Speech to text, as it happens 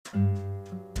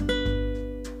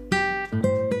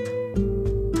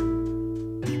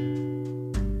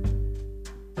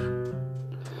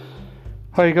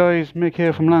Hi guys, Mick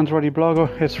here from Lanzarote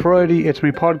Blogger. It's Friday, it's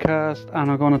my podcast,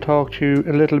 and I'm going to talk to you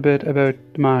a little bit about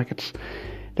the markets.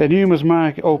 The numerous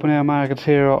open air markets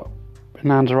here in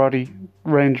Lanzarote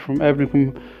range from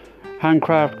everything from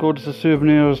handcraft goods to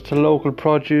souvenirs to local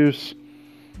produce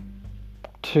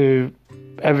to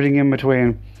everything in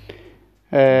between.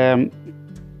 If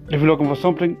you're looking for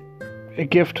something, a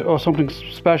gift or something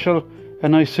special, a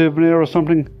nice souvenir or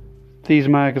something, these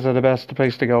markets are the best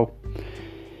place to go.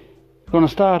 I'm going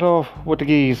to start off with the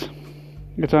Geese.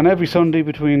 It's on every Sunday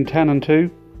between 10 and 10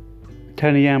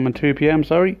 a.m. and 2 p.m.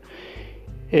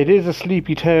 It is a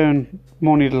sleepy town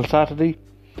Monday till Saturday,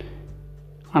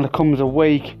 and it comes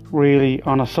awake really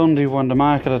on a Sunday when the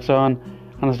market is on,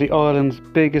 and it's the island's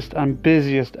biggest and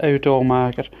busiest outdoor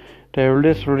market. There are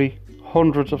literally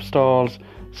hundreds of stalls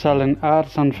selling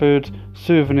artisan foods,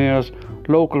 souvenirs,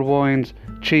 local wines,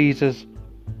 cheeses.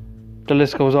 The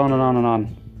list goes on and on and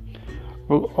on.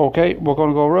 Okay, we're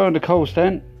going to go around the coast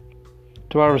then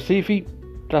to Arrecife.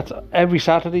 That's every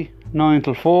Saturday, 9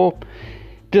 till 4.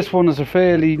 This one is a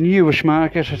fairly newish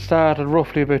market. It started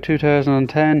roughly about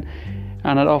 2010,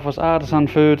 and it offers artisan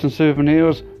foods and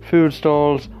souvenirs, food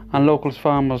stalls and local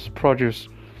farmers' produce,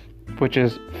 which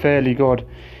is fairly good.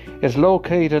 It's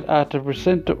located at the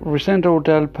Recinto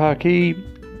del Parque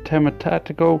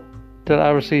Temático del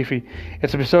Arrecife.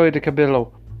 It's beside the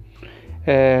Cabildo.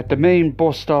 The main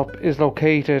bus stop is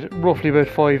located roughly about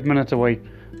 5 minutes away.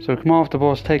 So come off the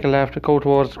bus, take a left, go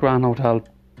towards the Grand Hotel,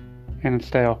 and it's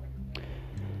there.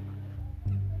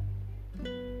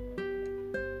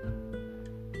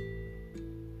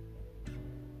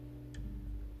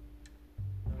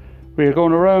 We're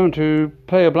going around to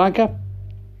Playa Blanca.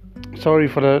 Sorry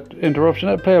for the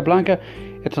interruption. Playa Blanca.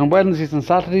 It's on Wednesdays and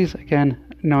Saturdays, again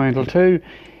 9 till 2.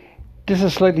 This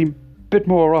is slightly bit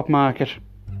more upmarket.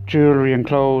 Jewellery and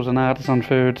clothes and artisan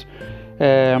foods.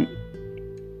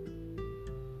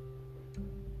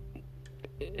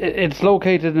 It's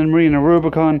located in Marina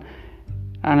Rubicon,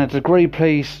 and it's a great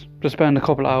place to spend a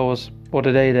couple of hours or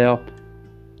a day there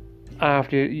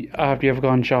after you've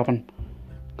gone shopping.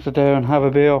 Sit down, have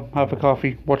a beer, have a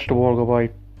coffee, watch the world go by.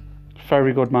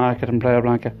 Very good market in Playa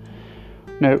Blanca.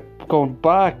 Now, going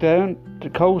back down the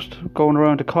coast, going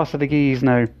around to Costa de Geese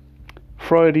now.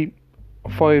 Friday,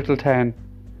 5 till 10.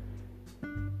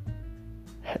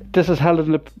 This is held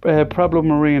in the Pueblo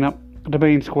Marina, the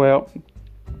main square.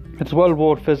 It's well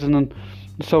worth visiting to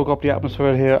soak up the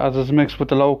atmosphere here, as it's mixed with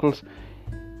the locals.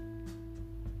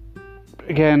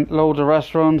 Again, loads of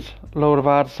restaurants, load of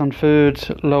artisan foods,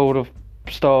 load of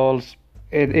stalls.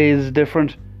 It is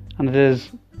different, and it is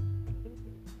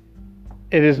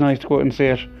nice to go out and see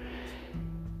it.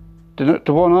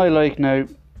 The one I like now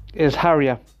is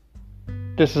Harrier.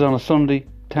 This is on a Sunday,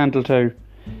 10 till 2.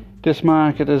 This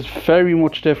market is very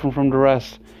much different from the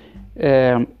rest,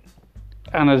 and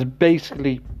is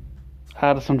basically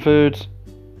artisan foods,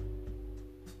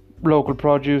 local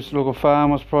produce, local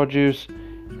farmers' produce.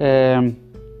 You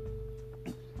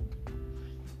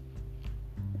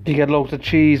get loads of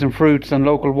cheese and fruits and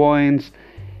local wines.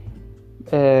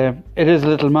 It is a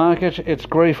little market. It's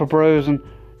great for browsing.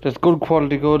 There's good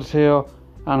quality goods here,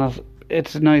 and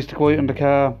it's nice to go out in the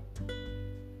car,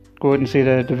 go out and see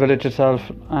the village itself,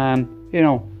 and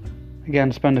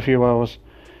again spend a few hours.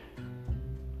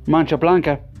 Mancha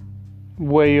Blanca,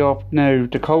 way up now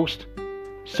the coast,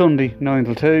 Sunday 9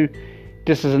 till 2.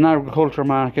 This is an agriculture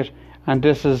market, and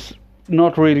this is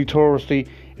not really touristy.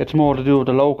 It's more to do with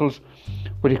the locals,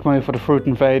 where you come out for the fruit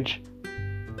and veg.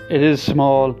 It is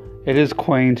small, it is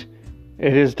quaint,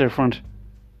 it is different,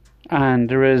 and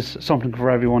there is something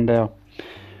for everyone there.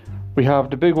 We have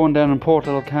the big one down in Port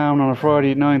del Carmen on a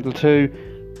Friday, 9 till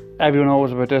 2. Everyone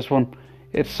knows about this one.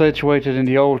 It's situated in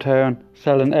the old town,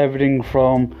 selling everything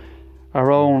from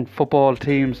our own football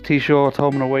teams, t-shirts,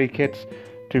 home and away kits,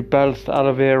 to belts, to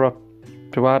aloe vera,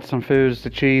 to artisan foods, to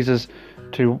cheeses,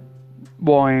 to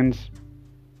wines.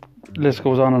 The list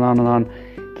goes on and on and on.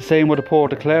 The same with the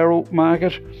Porto Claro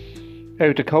market,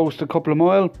 out the coast a couple of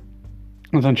miles.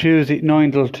 It's on Tuesday,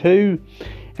 9 till 2,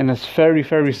 and it's very,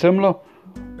 very similar.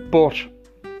 But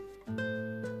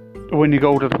when you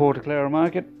go to the Porto Claro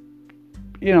market,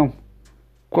 go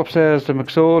upstairs to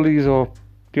McSorley's or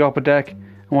the upper deck and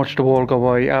watch the world go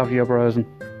by after you're browsing.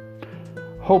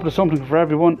 Hope there's something for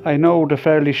everyone. I know they're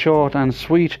fairly short and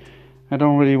sweet. I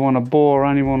don't really want to bore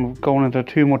anyone going into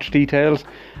too much details.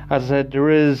 As I said, there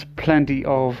is plenty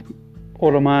of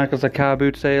other markets like car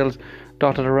boot sales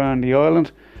dotted around the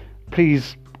island.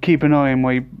 Please keep an eye on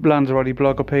my Lanzarote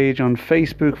Blogger page on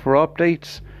Facebook for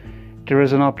updates. There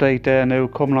is an update there now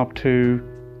coming up to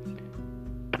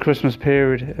the Christmas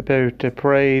period about the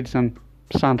parades and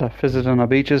Santa visiting our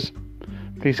beaches.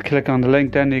 please click on the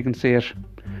link, then you can see it.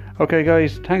 Okay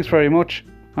guys, thanks very much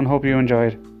and hope you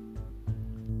enjoyed.